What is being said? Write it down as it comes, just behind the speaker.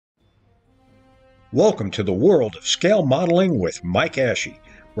Welcome to the world of scale modeling with Mike Ashe,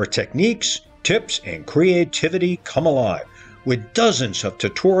 where techniques, tips, and creativity come alive with dozens of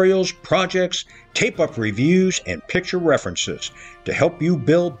tutorials, projects, tape-up reviews, and picture references to help you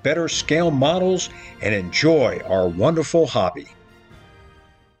build better scale models and enjoy our wonderful hobby.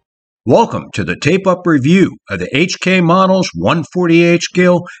 Welcome to the tape-up review of the HK Models 148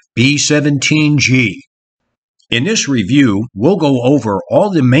 scale B-17G. In this review, we'll go over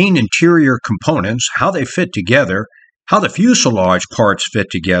all the main interior components, how they fit together, how the fuselage parts fit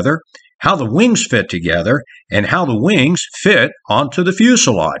together, how the wings fit together, and how the wings fit onto the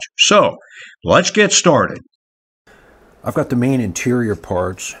fuselage. So, let's get started. I've got the main interior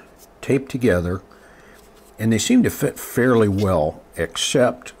parts taped together, and they seem to fit fairly well,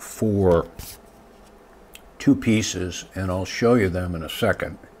 except for two pieces, and I'll show you them in a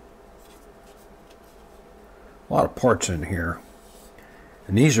second. A lot of parts in here,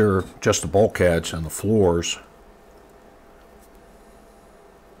 and these are just the bulkheads and the floors.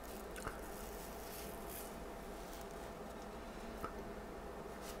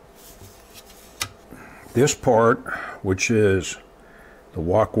 This part, which is the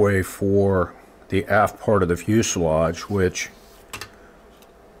walkway for the aft part of the fuselage, which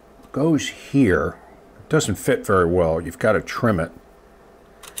goes here, it doesn't fit very well. You've got to trim it.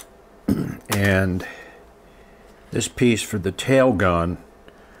 And this piece for the tail gun,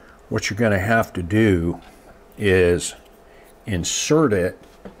 what you're going to have to do is insert it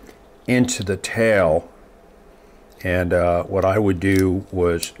into the tail. And what I would do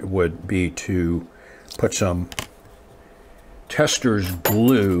would be to put some tester's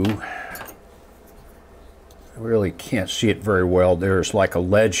glue. I really can't see it very well. There's like a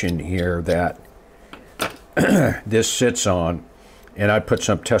ledge in here that this sits on, and I put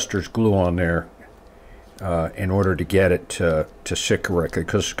some tester's glue on there in order to get it to sit correctly,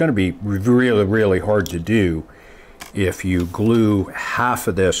 because it's going to be really, really hard to do if you glue half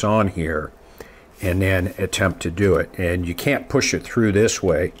of this on here and then attempt to do it. And you can't push it through this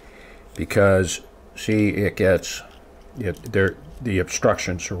way because, see, it gets, the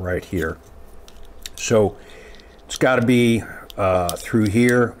obstructions are right here. So it's got to be through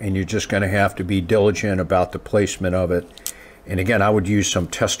here, and you're just going to have to be diligent about the placement of it. And again, I would use some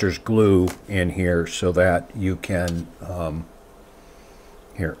tester's glue in here so that you can,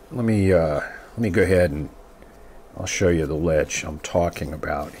 here, let me go ahead and I'll show you the ledge I'm talking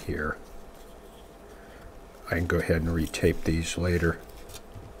about here. I can go ahead and retape these later.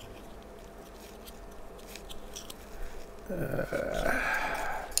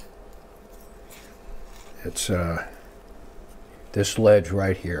 It's this ledge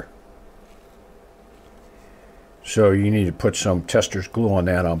right here. So you need to put some tester's glue on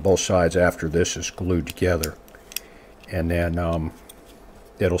that on both sides after this is glued together, and then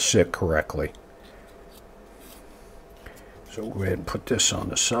it'll sit correctly. So we'll go ahead and put this on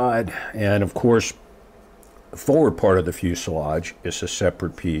the side, and of course the forward part of the fuselage is a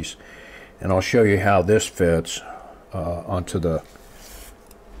separate piece, and I'll show you how this fits onto the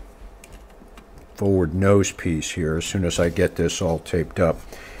forward nose piece here as soon as I get this all taped up.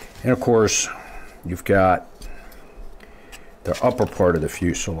 And of course you've got the upper part of the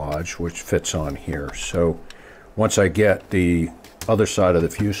fuselage, which fits on here. So once I get the other side of the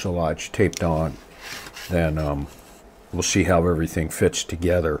fuselage taped on, then we'll see how everything fits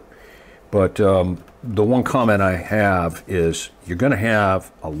together. But the one comment I have is you're going to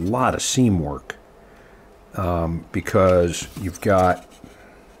have a lot of seam work because you've got,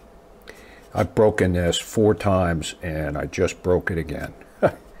 I've broken this 4 times and I just broke it again.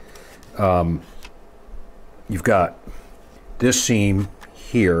 You've got this seam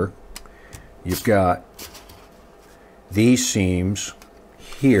here, you've got these seams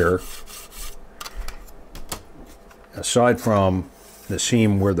here, aside from the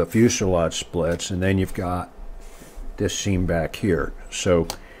seam where the fuselage splits, and then you've got this seam back here. So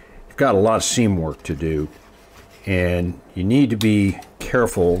you've got a lot of seam work to do, and you need to be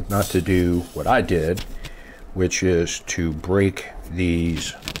careful not to do what I did, which is to break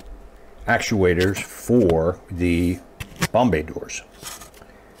these actuators for the bomb bay doors,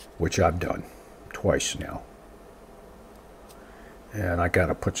 which I've done twice now, and I got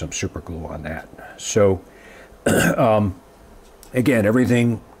to put some super glue on that. So again,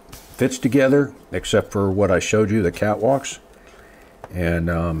 everything fits together except for what I showed you, the catwalks, and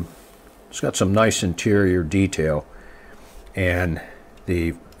it's got some nice interior detail, and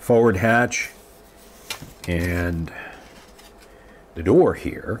the forward hatch and the door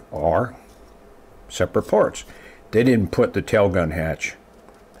here are separate parts. They didn't put the tail gun hatch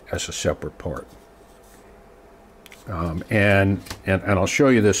as a separate part. And I'll show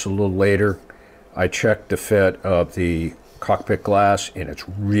you this a little later. I checked the fit of the cockpit glass, and it's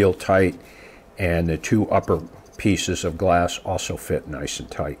real tight, and the two upper pieces of glass also fit nice and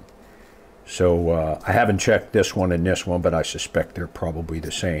tight. So I haven't checked this one and this one, but I suspect they're probably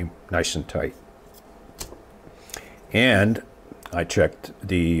the same, nice and tight. And I checked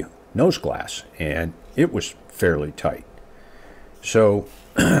the nose glass, and it was fairly tight. So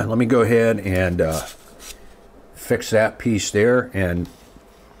let me go ahead and fix that piece there, and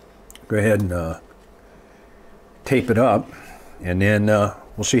go ahead and tape it up, and then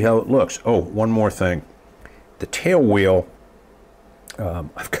we'll see how it looks. Oh, one more thing. The tail wheel,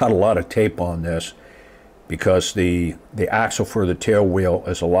 I've got a lot of tape on this because the axle for the tail wheel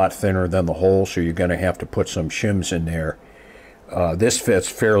is a lot thinner than the hole, so you're going to have to put some shims in there. This fits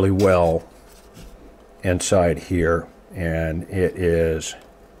fairly well inside here, and it is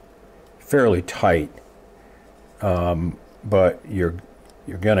fairly tight, but you're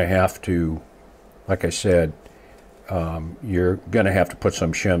going to have to, like I said, you're going to have to put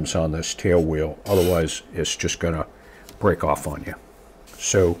some shims on this tail wheel, otherwise it's just going to break off on you.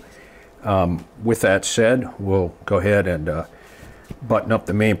 So with that said, we'll go ahead and button up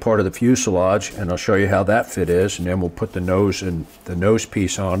the main part of the fuselage, and I'll show you how that fit is, and then we'll put the nose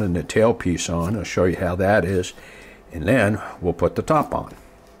piece on and the tail piece on. I'll show you how that is, and then we'll put the top on.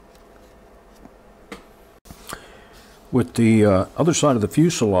 With the other side of the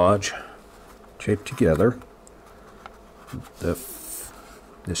fuselage taped together, the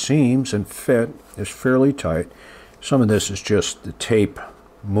seams and fit is fairly tight. Some of this is just the tape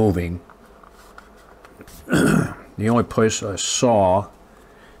moving. The only place I saw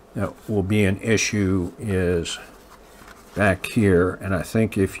that will be an issue is back here, and I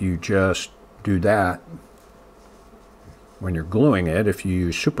think if you just do that when you're gluing it, if you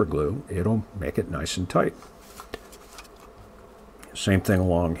use super glue, it'll make it nice and tight. Same thing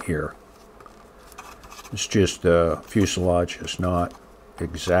along here. It's just the fuselage is not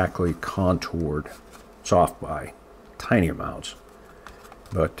exactly contoured. It's off by tiny amounts,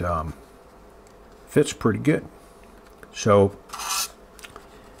 but fits pretty good. So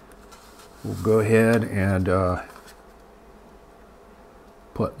we'll go ahead and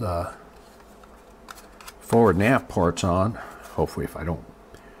put the forward and aft parts on. Hopefully, if I don't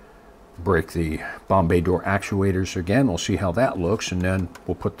break the Bombay door actuators again, we'll see how that looks, and then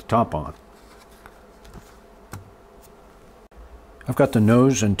we'll put the top on. I've got the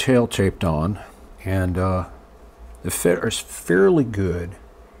nose and tail taped on, and the fit is fairly good.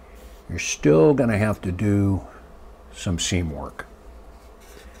 You're still going to have to do some seam work.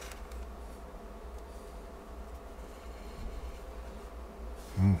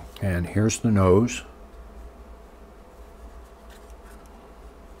 And here's the nose.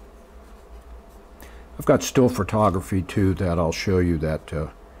 I've got still photography too that I'll show you that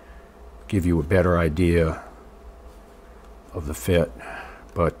give you a better idea of the fit,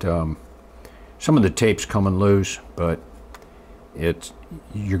 but some of the tape's coming loose, but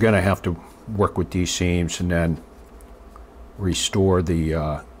you're going to have to work with these seams and then restore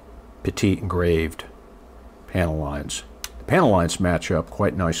the petite engraved panel lines. The panel lines match up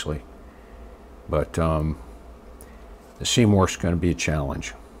quite nicely, but the seam work's going to be a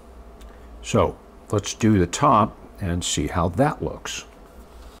challenge. So let's do the top and see how that looks.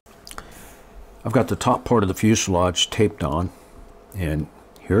 I've got the top part of the fuselage taped on, and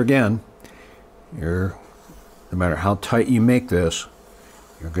here again, no matter how tight you make this,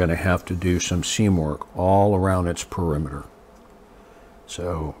 you're going to have to do some seam work all around its perimeter.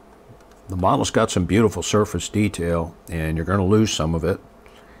 So the model's got some beautiful surface detail, and you're going to lose some of it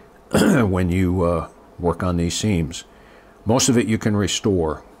when you work on these seams. Most of it you can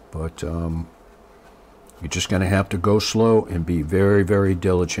restore, but you're just going to have to go slow and be very, very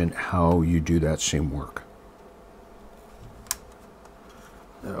diligent how you do that seam work.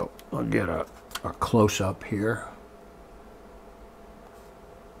 So I'll get a close-up here.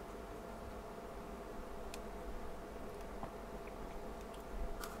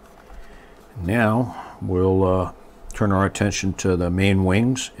 Now we'll turn our attention to the main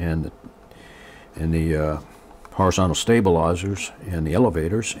wings and the horizontal stabilizers and the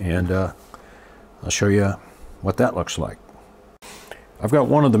elevators, and I'll show you what that looks like. I've got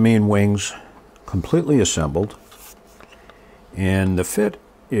one of the main wings completely assembled, and the fit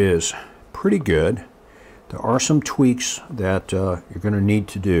is pretty good. There are some tweaks that you're going to need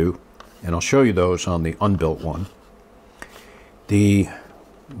to do, and I'll show you those on the unbuilt one. The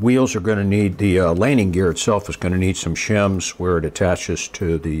wheels are going to need, the landing gear itself is going to need some shims where it attaches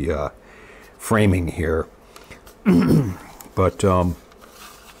to the framing here. But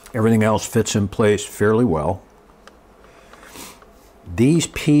everything else fits in place fairly well. These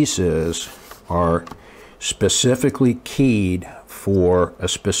pieces are specifically keyed for a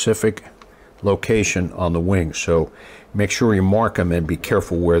specific location on the wings, so make sure you mark them and be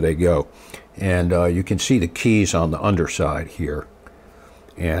careful where they go. And you can see the keys on the underside here,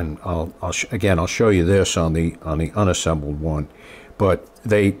 and I'll show you this on the unassembled one. But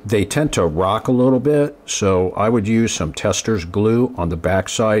they tend to rock a little bit, so I would use some tester's glue on the back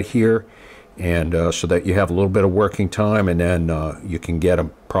side here, and so that you have a little bit of working time, and then you can get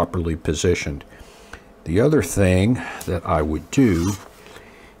them properly positioned. The other thing that I would do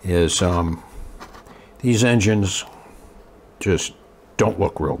is these engines just don't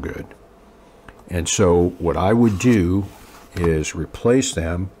look real good, and so what I would do is replace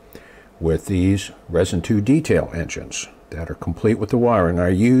them with these resin 2 detail engines that are complete with the wiring. I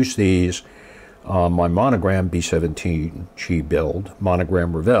use these on my Monogram B-17G build,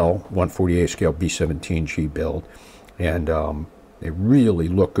 Monogram Revell 148 scale B-17G build, and they really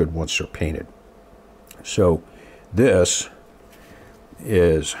look good once they're painted. So this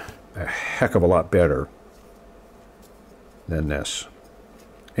is a heck of a lot better than this,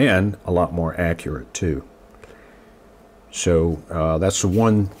 and a lot more accurate too. So that's the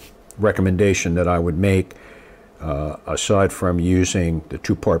one recommendation that I would make, aside from using the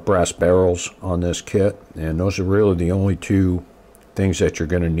 2-part brass barrels on this kit, and those are really the only 2 things that you're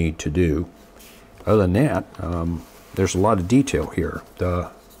going to need to do. Other than that, there's a lot of detail here.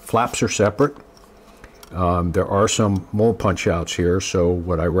 The flaps are separate. There are some mold punch outs here, so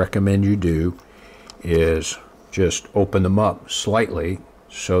what I recommend you do is just open them up slightly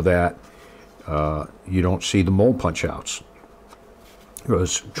so that you don't see the mold punch outs,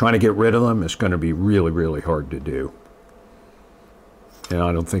 because trying to get rid of them is going to be really, really hard to do, and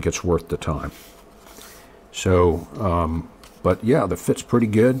I don't think it's worth the time. So but yeah, the fit's pretty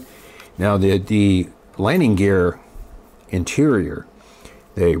good. Now the landing gear interior,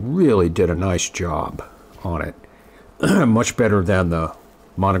 they really did a nice job on it. Much better than the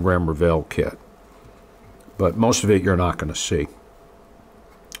Monogram Revell kit, but most of it you're not going to see.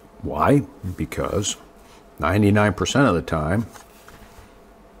 Why? Because 99% of the time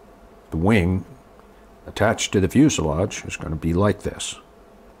the wing attached to the fuselage is going to be like this.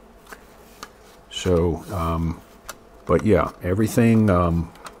 So but yeah, everything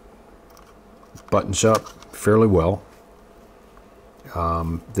buttons up fairly well.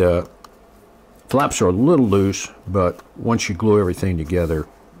 The flaps are a little loose, but once you glue everything together,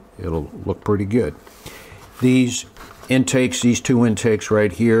 it'll look pretty good. These intakes, these 2 intakes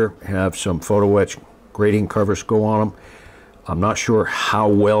right here, have some photo etch grading covers go on them. I'm not sure how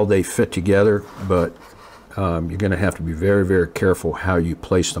well they fit together, but you're going to have to be very, very careful how you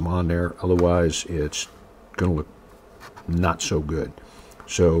place them on there. Otherwise, it's going to look not so good.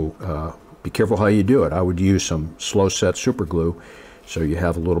 So be careful how you do it. I would use some slow set super glue so you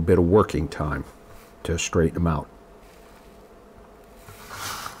have a little bit of working time to straighten them out.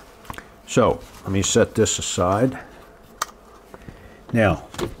 So let me set this aside. Now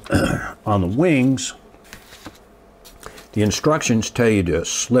on the wings, the instructions tell you to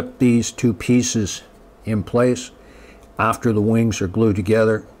slip these 2 pieces in place after the wings are glued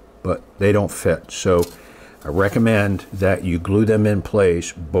together, but they don't fit. So I recommend that you glue them in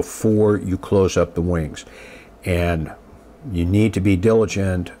place before you close up the wings. And you need to be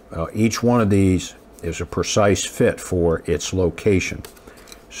diligent. Each one of these is a precise fit for its location.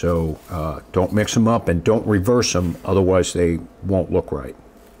 So don't mix them up and don't reverse them, otherwise they won't look right.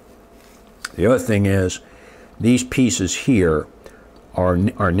 The other thing is, these pieces here are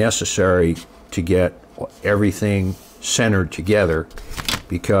necessary to get everything centered together,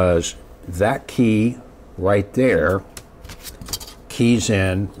 because that key right there keys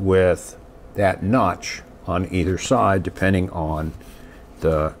in with that notch on either side, depending on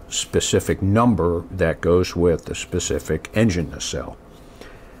the specific number that goes with the specific engine nacelle.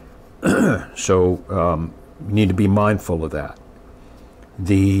 So you need to be mindful of that.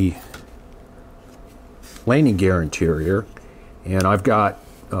 The landing gear interior, and I've got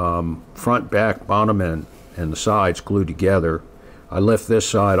front, back, bottom, and the sides glued together. I lift this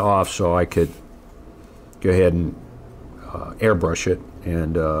side off so I could go ahead and airbrush it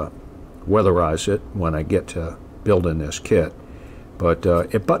and weatherize it when I get to building this kit. But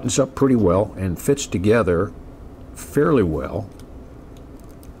it buttons up pretty well and fits together fairly well.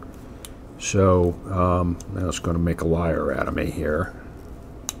 So now it's going to make a liar out of me here.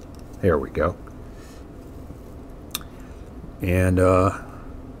 There we go. And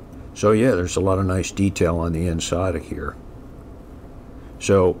so yeah, there's a lot of nice detail on the inside of here.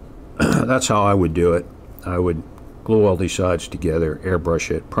 So that's how I would do it. I would glue all these sides together,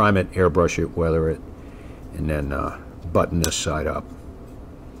 airbrush it, prime it, airbrush it, weather it, and then button this side up.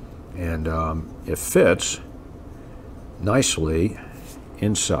 And it fits nicely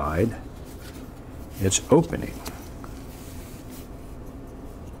inside its opening.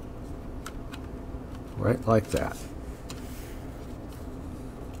 Right like that.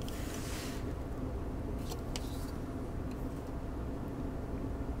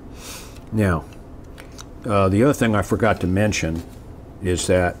 Now, the other thing I forgot to mention is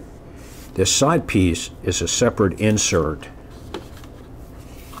that this side piece is a separate insert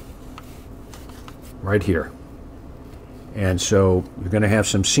right here. And so you're going to have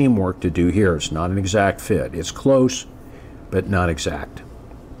some seam work to do here. It's not an exact fit. It's close, but not exact.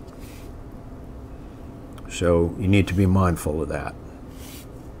 So you need to be mindful of that.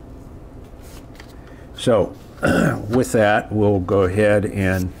 So with that, we'll go ahead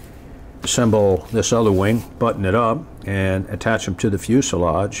and assemble this other wing, button it up, and attach them to the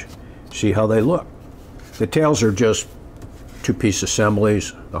fuselage, see how they look. The tails are just two-piece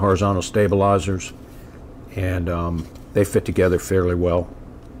assemblies, the horizontal stabilizers, and they fit together fairly well.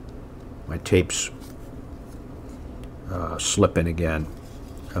 My tape's slipping again.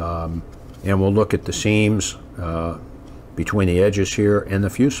 And we'll look at the seams between the edges here and the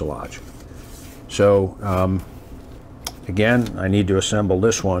fuselage. So again, I need to assemble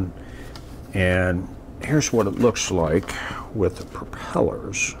this one, and here's what it looks like with the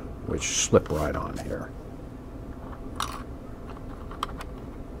propellers, which slip right on here.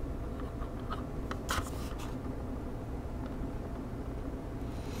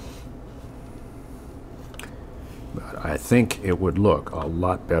 But I think it would look a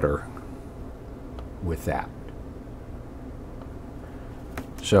lot better with that.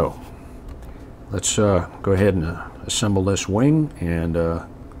 So let's go ahead and assemble this wing and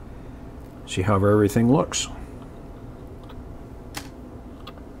see how everything looks.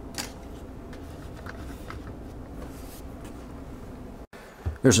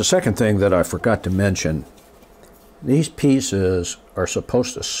 There's a second thing that I forgot to mention. These pieces are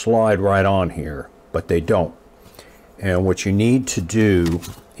supposed to slide right on here, but they don't. And what you need to do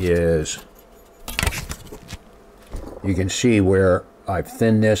is, you can see where I've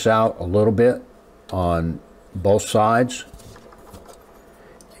thinned this out a little bit on both sides,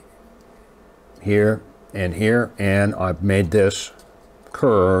 here, and I've made this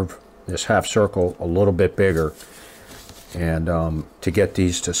curve, this half circle, a little bit bigger, and to get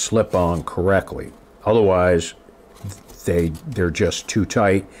these to slip on correctly. Otherwise, they're just too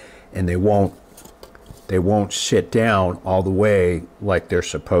tight, and they won't sit down all the way like they're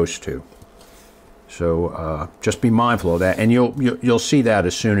supposed to. So just be mindful of that, and you'll see that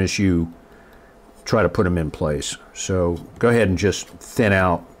as soon as you try to put them in place. So go ahead and just thin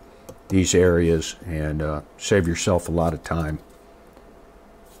out these areas and save yourself a lot of time.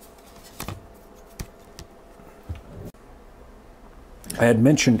 I had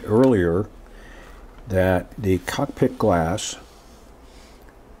mentioned earlier that the cockpit glass,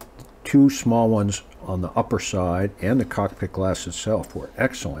 two small ones on the upper side and the cockpit glass itself, were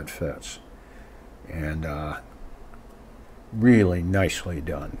excellent fits and really nicely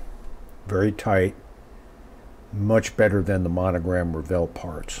done. Very tight, much better than the Monogram Revell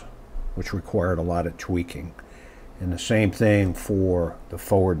parts, which required a lot of tweaking. And the same thing for the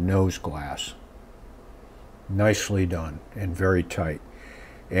forward nose glass. Nicely done and very tight.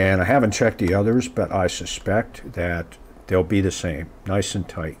 And I haven't checked the others, but I suspect that they'll be the same, nice and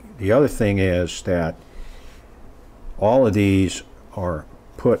tight. The other thing is that all of these are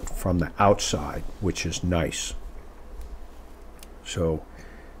put from the outside, which is nice. So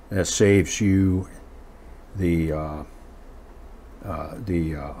that saves you the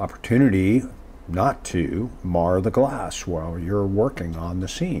opportunity not to mar the glass while you're working on the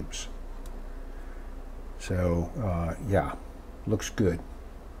seams. So yeah, looks good.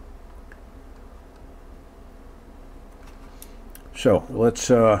 So let's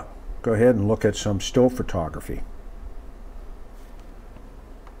go ahead and look at some still photography.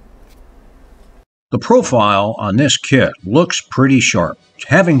 The profile on this kit looks pretty sharp.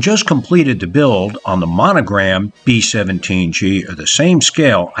 Having just completed the build on the Monogram B-17G of the same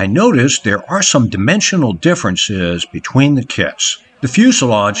scale, I noticed there are some dimensional differences between the kits. The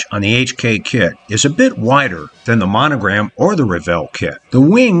fuselage on the HK kit is a bit wider than the Monogram or the Revell kit. The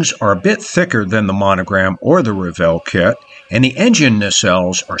wings are a bit thicker than the Monogram or the Revell kit, and the engine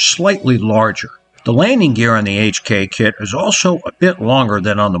nacelles are slightly larger. The landing gear on the HK kit is also a bit longer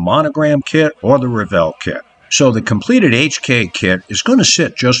than on the Monogram kit or the Revell kit. So the completed HK kit is going to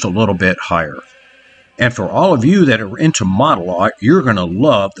sit just a little bit higher. And for all of you that are into model art, you're going to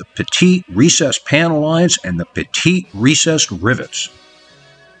love the petite recessed panel lines and the petite recessed rivets.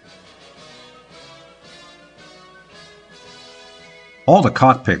 All the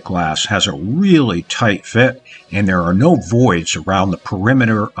cockpit glass has a really tight fit, and there are no voids around the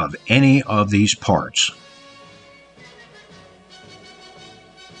perimeter of any of these parts.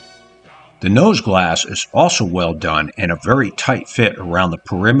 The nose glass is also well done and a very tight fit around the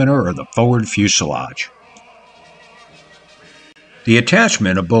perimeter of the forward fuselage. The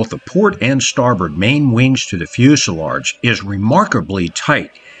attachment of both the port and starboard main wings to the fuselage is remarkably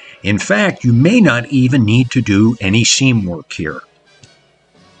tight. In fact, you may not even need to do any seam work here.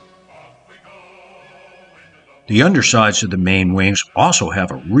 The undersides of the main wings also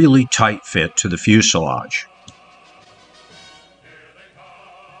have a really tight fit to the fuselage.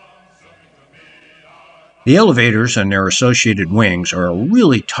 The elevators and their associated wings are a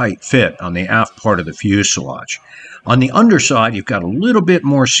really tight fit on the aft part of the fuselage. On the underside, you've got a little bit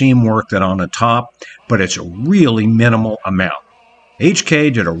more seam work than on the top, but it's a really minimal amount.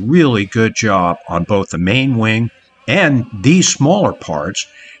 HK did a really good job on both the main wing and these smaller parts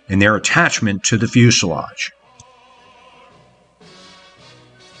in their attachment to the fuselage.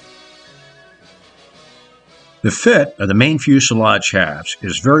 The fit of the main fuselage halves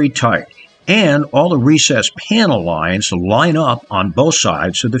is very tight, and all the recessed panel lines line up on both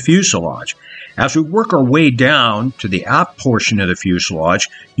sides of the fuselage. As we work our way down to the aft portion of the fuselage,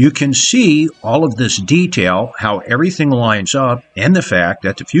 you can see all of this detail, how everything lines up, and the fact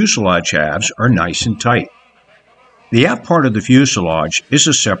that the fuselage halves are nice and tight. The aft part of the fuselage is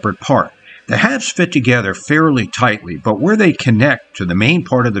a separate part. The halves fit together fairly tightly, but where they connect to the main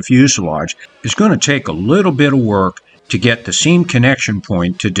part of the fuselage is going to take a little bit of work to get the seam connection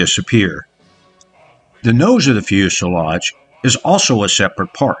point to disappear. The nose of the fuselage is also a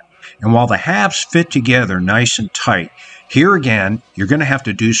separate part, and while the halves fit together nice and tight, here again you're going to have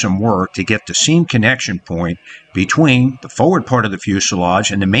to do some work to get the seam connection point between the forward part of the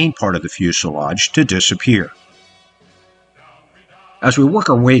fuselage and the main part of the fuselage to disappear. As we work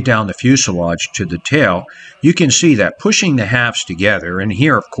our way down the fuselage to the tail, you can see that pushing the halves together, and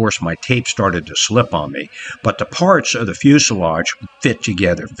here of course my tape started to slip on me, but the parts of the fuselage fit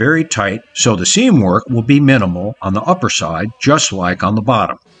together very tight, so the seam work will be minimal on the upper side just like on the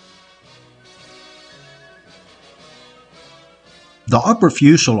bottom. The upper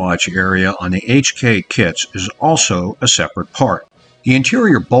fuselage area on the HK kits is also a separate part. The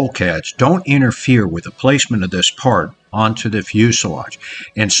interior bulkheads don't interfere with the placement of this part onto the fuselage,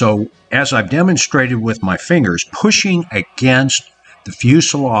 and so as I've demonstrated with my fingers, pushing against the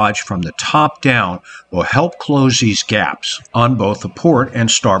fuselage from the top down will help close these gaps on both the port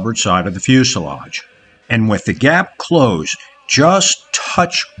and starboard side of the fuselage. And with the gap closed, just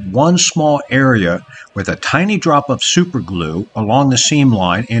touch one small area with a tiny drop of super glue along the seam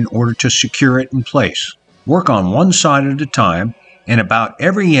line in order to secure it in place. Work on one side at a time, and about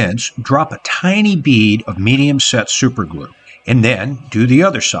every inch drop a tiny bead of medium set super glue, and then do the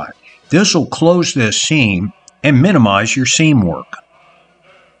other side. This will close this seam and minimize your seam work.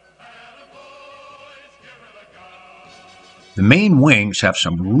 The main wings have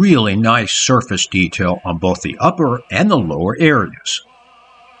some really nice surface detail on both the upper and the lower areas.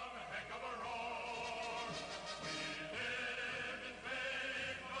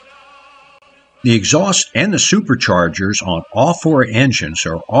 The exhaust and the superchargers on all four engines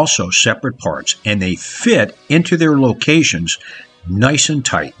are also separate parts, and they fit into their locations nice and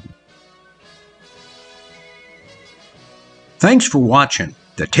tight. Thanks for watching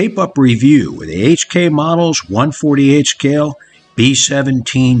the tape-up review with the HK models 1/48 scale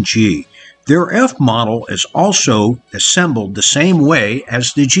B-17G. Their F model is also assembled the same way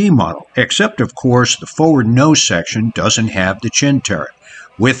as the G model, except of course the forward nose section doesn't have the chin turret.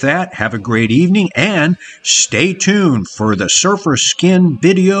 With that, have a great evening and stay tuned for the surfer skin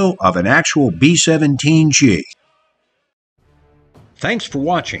video of an actual B-17G. Thanks for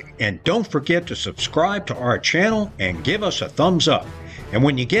watching, and don't forget to subscribe to our channel and give us a thumbs up. And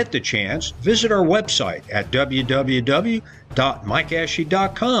when you get the chance, visit our website at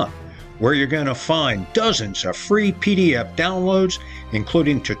www.mikeashley.com, where you're going to find dozens of free PDF downloads,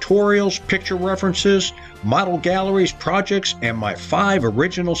 including tutorials, picture references, model galleries, projects, and my 5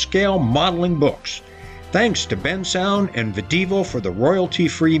 original scale modeling books. Thanks to Ben Sound and Videvo for the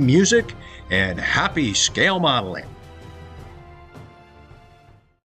royalty-free music, and happy scale modeling!